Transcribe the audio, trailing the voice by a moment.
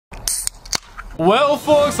Well,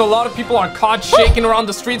 folks, a lot of people are caught shaking around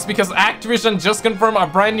the streets because Activision just confirmed a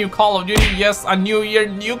brand new Call of Duty. Yes, a new year,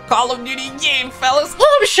 new Call of Duty game, fellas.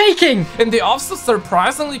 I'm shaking. And they also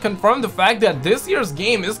surprisingly confirmed the fact that this year's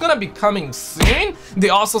game is gonna be coming soon. They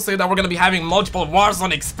also say that we're gonna be having multiple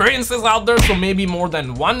Warzone experiences out there, so maybe more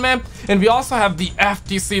than one map. And we also have the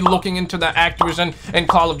FTC looking into the Activision and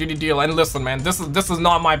Call of Duty deal. And listen, man, this is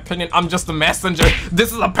not my opinion. I'm just a messenger.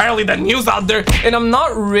 This is apparently the news out there, and I'm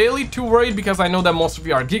not really too worried because I know that most of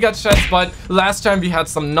you are Giga Chats, but last time we had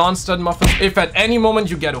some non-stud muffins. If at any moment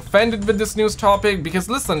you get offended with this news topic, because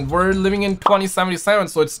listen, we're living in 2077,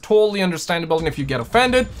 so it's totally understandable. And if you get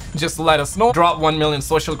offended, just let us know. Drop 1 million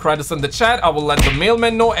social credits in the chat. I will let the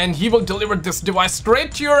mailman know, and he will deliver this device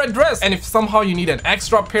straight to your address. And if somehow you need an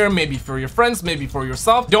extra pair, maybe for your friends, maybe for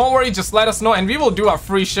yourself, don't worry, just let us know, and we will do a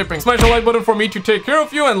free shipping. Smash the like button for me to take care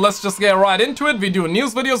of you, and let's just get right into it. We do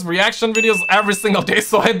news videos, reaction videos every single day,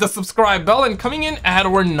 so hit the subscribe bell. And coming in at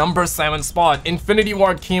our number 7 spot, Infinity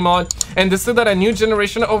Ward came out, and they said that a new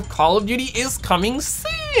generation of Call of Duty is coming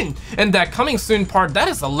soon. And that coming soon part, that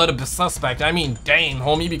is a little bit suspect. I mean, damn,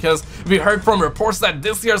 homie, because we heard from reports that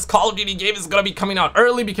this year's Call of Duty game is gonna be coming out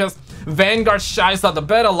early because Vanguard shies out the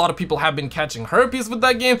bed. A lot of people have been catching herpes with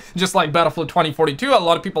that game, just like Battlefield 2042. A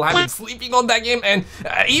lot of people have been sleeping on that game, and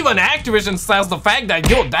even Activision says the fact that,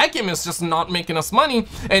 yo, that game is just not making us money.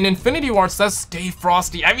 And Infinity Ward says stay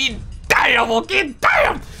frosty. I mean, damn, okay,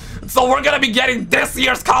 damn. So we're gonna be getting this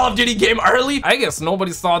year's Call of Duty game early? I guess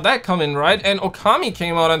nobody saw that coming, right? And Okami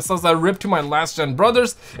came out and says that rip to my last gen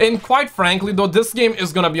brothers. And quite frankly though, this game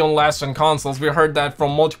is gonna be on last gen consoles. We heard that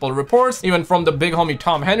from multiple reports, even from the big homie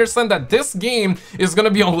Tom Henderson, that this game is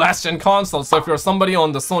gonna be on last gen consoles. So if you're somebody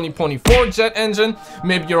on the Sony Pony 4 jet engine,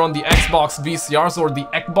 maybe you're on the Xbox VCRs or the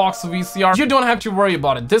Xbox VCR, you don't have to worry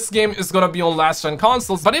about it. This game is gonna be on last gen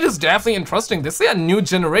consoles, but it is definitely interesting. They say a new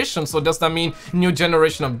generation, so does that mean new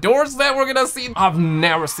generation of doors that we're gonna see? I've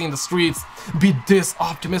never seen the streets be this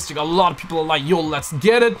optimistic. A lot of people are like, yo, let's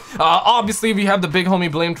get it. Obviously we have the big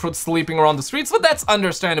homie Blame Truth sleeping around the streets, but that's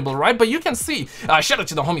understandable, right? But you can see, shout out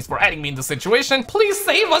to the homies for adding me in the situation. Please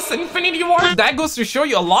save us, Infinity Ward. That goes to show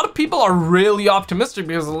you a lot of people are really optimistic,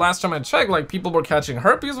 because the last time I checked, like, people were catching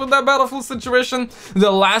herpes with that Battlefield situation.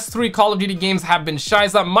 The last 3 Call of Duty games have been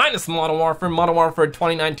shies up, minus Modern Warfare. Modern Warfare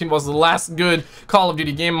 2019 was the last good Call of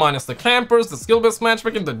Duty game, minus the campers, the skill-based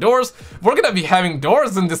matchmaking, the doors. We're gonna be having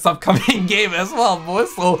doors in this upcoming game as well,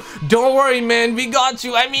 boys, so don't worry, man, we got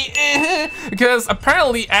you. I mean, because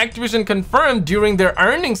apparently Activision confirmed during their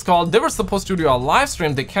earnings call they were supposed to do a live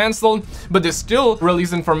stream. They canceled, but they still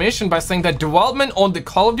released information by saying that development on the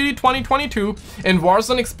Call of Duty 2022 and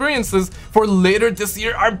Warzone experiences for later this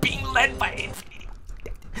year are being led by Infinity.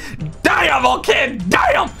 Damn, okay,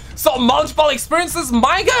 damn. So multiple experiences,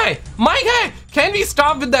 my guy, can we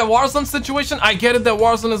stop with that Warzone situation? I get it that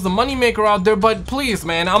Warzone is the moneymaker out there, but please,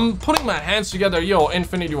 man, I'm putting my hands together. Yo,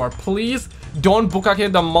 Infinity Ward, please don't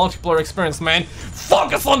bukake the multiplayer experience, man.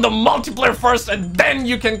 Focus on the multiplayer first, and then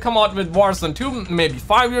you can come out with Warzone 2, maybe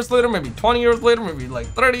 5 years later, maybe 20 years later, maybe like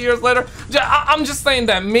 30 years later. I'm just saying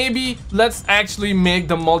that maybe let's actually make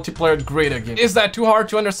the multiplayer great again. Is that too hard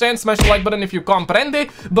to understand? Smash the like button if you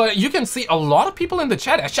comprende. But you can see a lot of people in the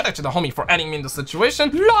chat. Shout out to the homie for adding me in the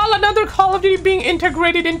situation. Lol, another Call of Duty being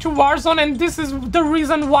integrated into Warzone, and this is the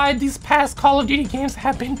reason why these past Call of Duty games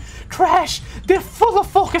have been trash. They're full of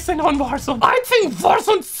focusing on Warzone. I think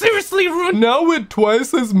Warzone seriously ruined. Now with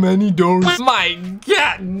twice as many doors. My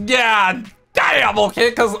god, yeah. Damn, okay,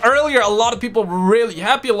 because earlier a lot of people were really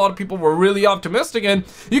happy, a lot of people were really optimistic, and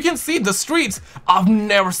you can see the streets. I've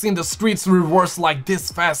never seen the streets reverse like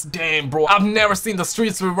this fast. Damn, bro, I've never seen the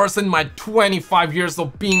streets reverse in my 25 years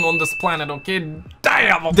of being on this planet, okay?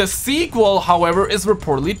 Damn. The sequel, however, is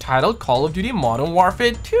reportedly titled Call of Duty Modern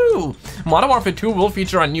Warfare 2. Modern Warfare 2 will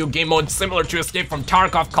feature a new game mode similar to Escape from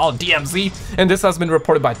Tarkov called DMZ, and this has been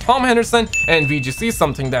reported by Tom Henderson and VGC,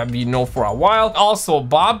 something that we know for a while. Also,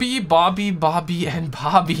 Bobby,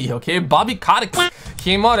 okay? Bobby Kotick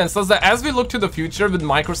came out and says that as we look to the future with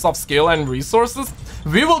Microsoft scale and resources,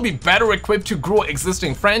 we will be better equipped to grow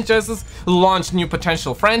existing franchises, launch new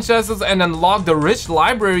potential franchises, and unlock the rich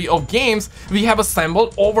library of games we have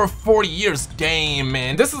assembled over 40 years. Damn,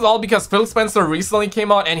 man. This is all because Phil Spencer recently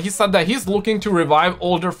came out and he said that he's looking to revive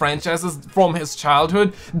older franchises from his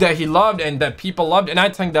childhood that he loved and that people loved, and I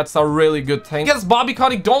think that's a really good thing. Because Bobby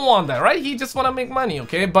Kotick don't want that, right? He just want to make money,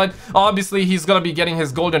 okay? But obviously he's gonna be getting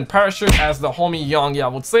his golden parachute, as the homie Young, yeah,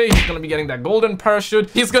 would say. He's gonna be getting that golden parachute.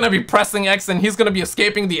 He's gonna be pressing X and he's gonna be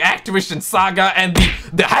escaping the Activision saga and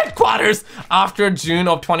the headquarters after June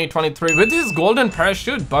of 2023 with his golden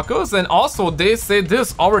parachute buckles. And also they say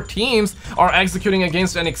this: our teams are executing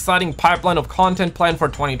against an exciting pipeline of content planned for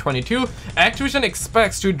 2022. Activision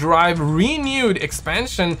expects to drive renewed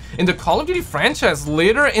expansion in the Call of Duty franchise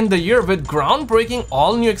later in the year with groundbreaking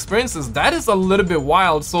all new experiences. That is a little bit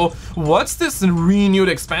wild. So what's this renewed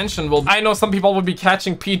expansion? Well, I know some people will be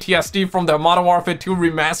catching PTSD from the Modern Warfare 2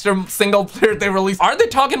 remaster single player they released. Are they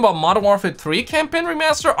talking about Modern Warfare 3 campaign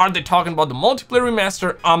remaster? Are they talking about the multiplayer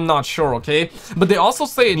remaster? I'm not sure, okay? But they also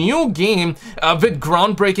say new game with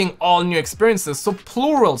groundbreaking all new experiences. So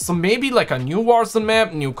plural. So maybe like a new Warzone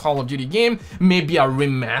map, new Call of Duty game, maybe a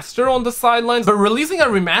remaster on the sidelines. But releasing a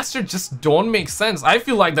remaster just don't make sense. I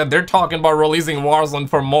feel like that they're talking about releasing Warzone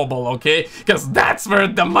for mobile, okay? Because that's where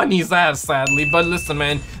the money's at, sadly. But listen,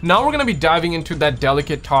 man, now we're gonna be diving into that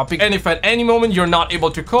delicate topic, and if at any moment you're not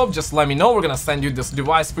able to cope, just let me know. We're gonna send you this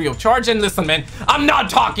device free of charge. And listen, man, I'm not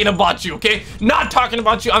talking about you, okay? Not talking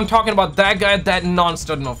about you. I'm talking about that guy, that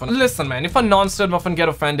non-stud muffin. Listen, man, if a non-stud muffin get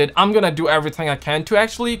offended, I'm gonna do everything I can to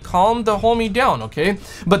actually calm the homie down, okay?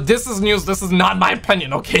 But this is news. This is not my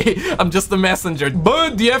opinion, okay? I'm just the messenger.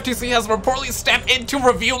 But the FTC has reportedly stepped in to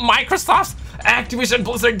review Microsoft's Activision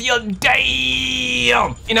Blizzard deal.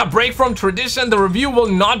 Damn! In a break from tradition, the review will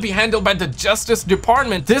not be handled by the Justice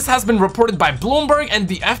Department. This has been reported by Bloomberg, and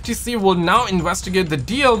the FTC will now investigate the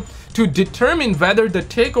deal to determine whether the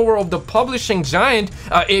takeover of the publishing giant,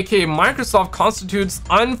 aka Microsoft, constitutes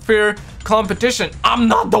unfair competition. I'm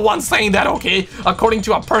not the one saying that, okay? According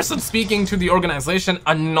to a person speaking to the organization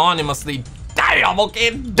anonymously. Damn,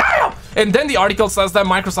 okay, damn! And then the article says that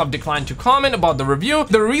Microsoft declined to comment about the review.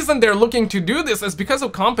 The reason they're looking to do this is because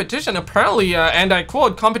of competition. Apparently, and I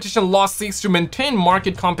quote, competition law seeks to maintain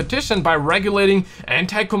market competition by regulating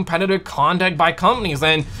anti-competitive conduct by companies.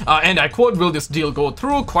 And I quote, will this deal go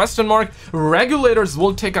through? Question mark. Regulators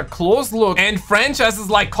will take a close look, and franchises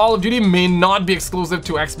like Call of Duty may not be exclusive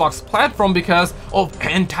to Xbox platform because of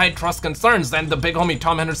antitrust concerns. And the big homie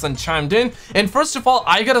Tom Henderson chimed in. And first of all,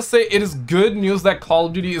 I gotta say, it is good news that Call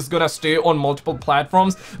of Duty is gonna stay on multiple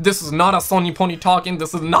platforms. This is not a Sony pony talking.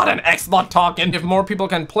 This is not an Xbox talking. If more people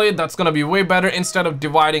can play it, that's gonna be way better instead of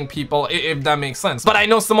dividing people, if that makes sense. But I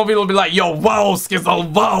know some of you will be like, yo, whoa,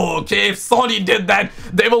 Skizzle, whoa, okay? If Sony did that,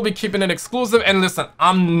 they will be keeping it exclusive. And listen,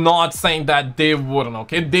 I'm not saying that they wouldn't,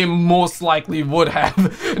 okay? They most likely would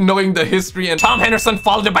have, knowing the history. And Tom Henderson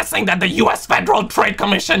followed it by saying that the US Federal Trade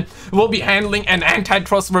Commission will be handling an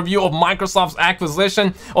antitrust review of Microsoft's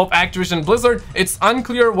acquisition of Activision Blizzard. It's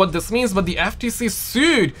unclear what this means, but the FTC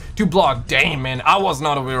sued to block. Damn, man, I was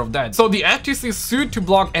not aware of that. So the FTC sued to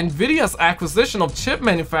block Nvidia's acquisition of chip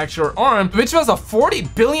manufacturer ARM, which was a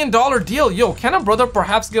 $40 billion deal. Yo, can a brother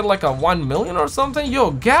perhaps get like a 1 million or something?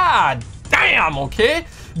 Yo, god damn, okay?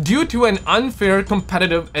 Due to an unfair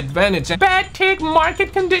competitive advantage. Bad take,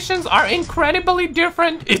 market conditions are incredibly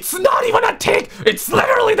different. It's not even a take, it's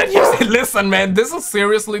literally the news. Listen, man, this is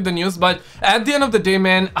seriously the news, but at the end of the day,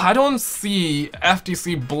 man, I don't see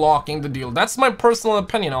FTC blocking the deal. That's my personal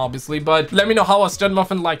opinion, obviously, but let me know how a stud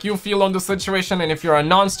muffin like you feel on the situation, and if you're a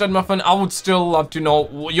non-stud muffin, I would still love to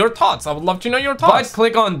know your thoughts. I would love to know your thoughts. But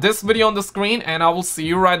click on this video on the screen, and I will see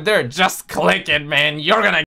you right there. Just click it, man. You're gonna